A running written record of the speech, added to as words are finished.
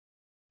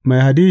Mai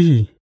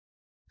hadishi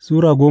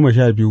Sura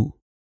 12.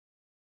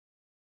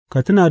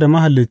 Ka tuna da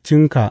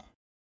Mahaliccinka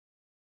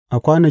a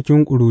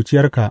kwanakin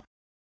ƙuruciyarka,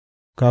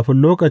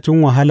 kafin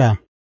lokacin wahala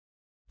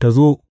ta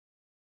zo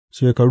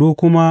shekaru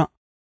kuma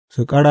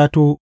su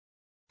ƙarato,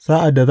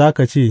 sa'ad da za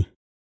ka ce,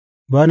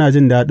 Ba na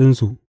jin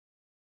daɗinsu,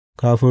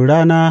 kafin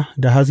rana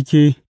da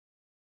haske,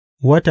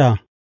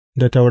 wata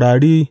da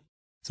taurari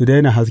su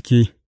daina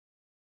haske,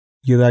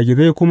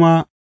 gizagizai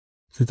kuma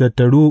su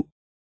tattaru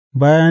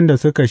bayan da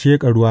suka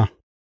sheƙa ruwa,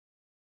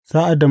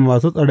 sa'ad da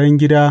masu tsaron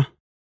gida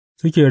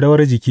suke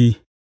rawar jiki,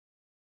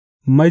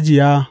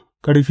 majiya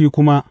ƙarfi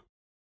kuma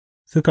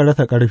suka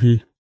rasa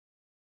ƙarfi,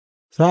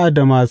 sa'ad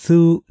da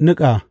masu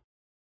niƙa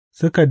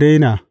suka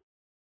daina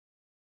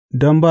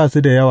don ba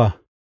su da yawa,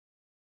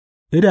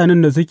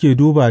 idanun da suke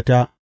duba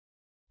ta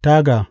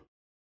taga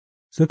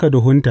suka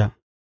duhunta,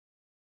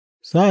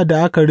 sa'ad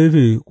da aka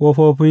rufe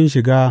ƙofofin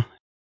shiga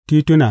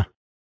tituna,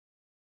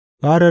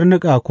 ƙarar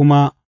niƙa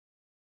kuma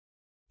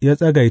ya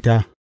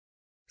tsagaita,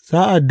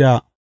 sa'ad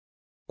da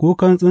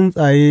kukan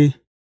tsuntsaye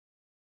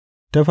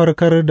ta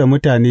farkar da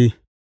mutane,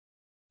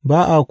 ba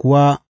a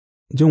kuwa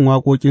jin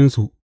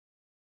waƙoƙinsu,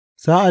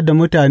 sa'ad da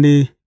mutane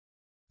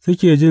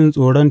suke jin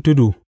tsoron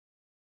tudu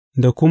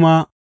da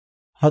kuma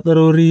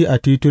hatsarori a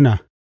tituna,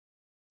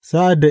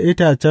 sa'ad da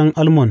itacen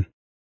almon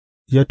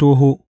ya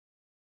toho,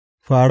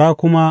 fāra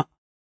kuma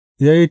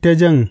ya yi ta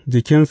jan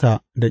jikinsa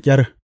da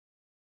ƙyar,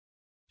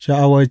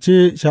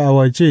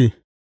 sha'awace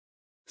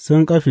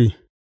sun kafe,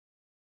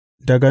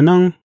 daga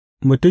nan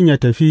mutum ya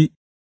tafi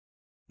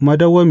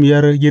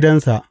madawwamiyar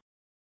gidansa,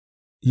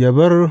 ya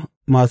bar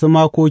masu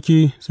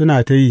makoki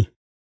suna ta yi,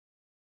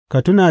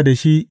 ka tuna da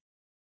shi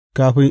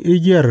kafin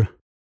igiyar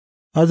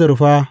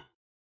azurfa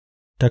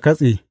ta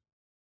katse,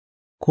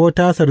 ko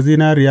tasar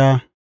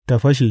zinariya ta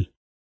fashe,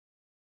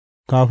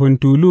 kafin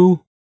tulu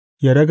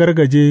ya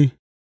ragargaje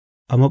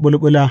a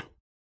maɓulɓula,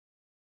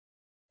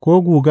 ko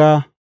guga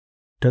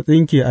ta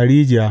tsinke a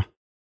rijiya,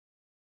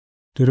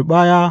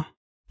 turɓaya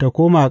ta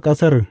koma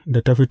ƙasar da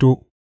ta fito,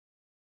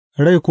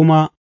 rai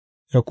kuma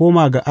ya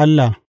koma ga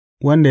Allah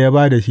wanda ya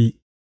ba da shi.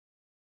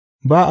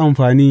 Ba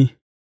amfani,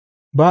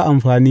 ba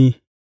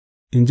amfani,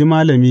 in ji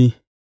malami,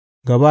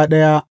 gaba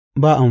ɗaya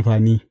ba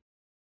amfani.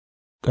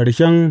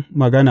 Ƙarshen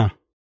magana.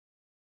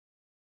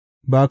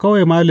 Ba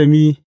kawai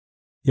malami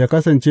ya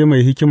kasance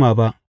mai hikima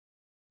ba,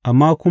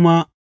 amma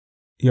kuma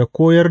ya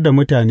koyar da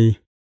mutane,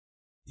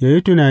 ya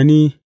yi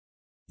tunani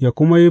ya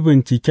kuma yi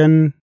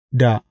binciken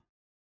da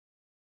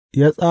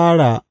ya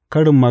tsara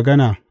karin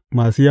magana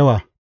masu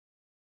yawa,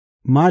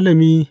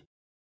 malami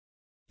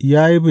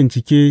ya yi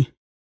bincike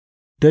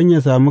don yă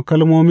sami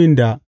kalmomin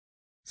da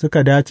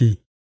suka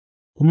dace,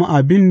 kuma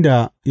abin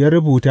da ya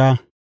rubuta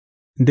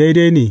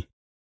daidai ne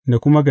da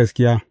kuma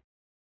gaskiya;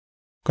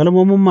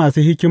 kalmomin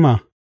masu hikima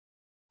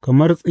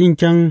kamar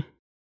tsinken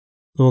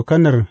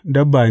tsokanar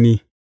dabba ne,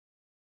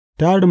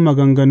 tarin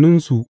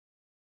maganganunsu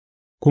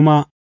kuma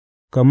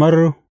kamar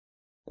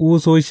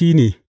ƙusoshi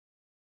ne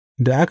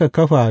da aka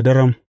kafa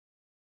daram,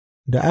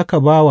 da aka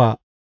ba wa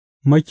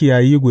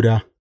makiyayi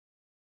guda.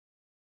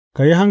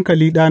 Ka yi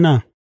hankali, ɗana,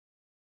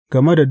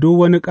 game da duk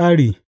wani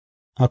ƙari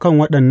a kan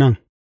waɗannan;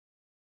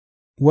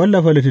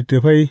 wallafa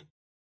littattafai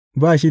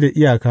ba shi da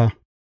iyaka,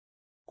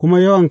 kuma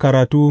yawan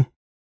karatu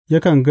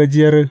yakan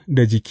gajiyar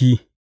da jiki.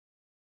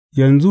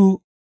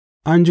 Yanzu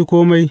an ji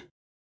kome,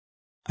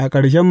 a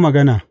ƙarshen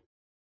magana,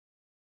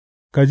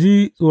 ka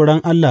ji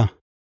tsoron Allah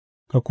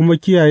ka kuma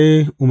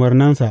kiyaye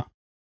umarnansa,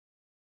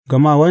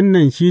 gama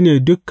wannan shi ne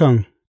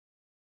dukan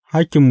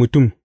hakkin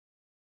mutum,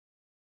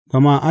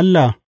 gama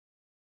Allah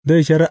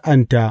zai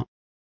shari'anta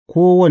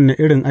kowane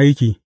irin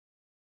aiki,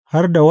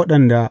 har da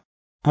waɗanda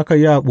aka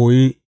yi a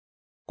ɓoye,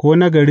 ko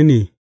nagari ne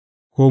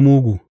ko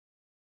mugu.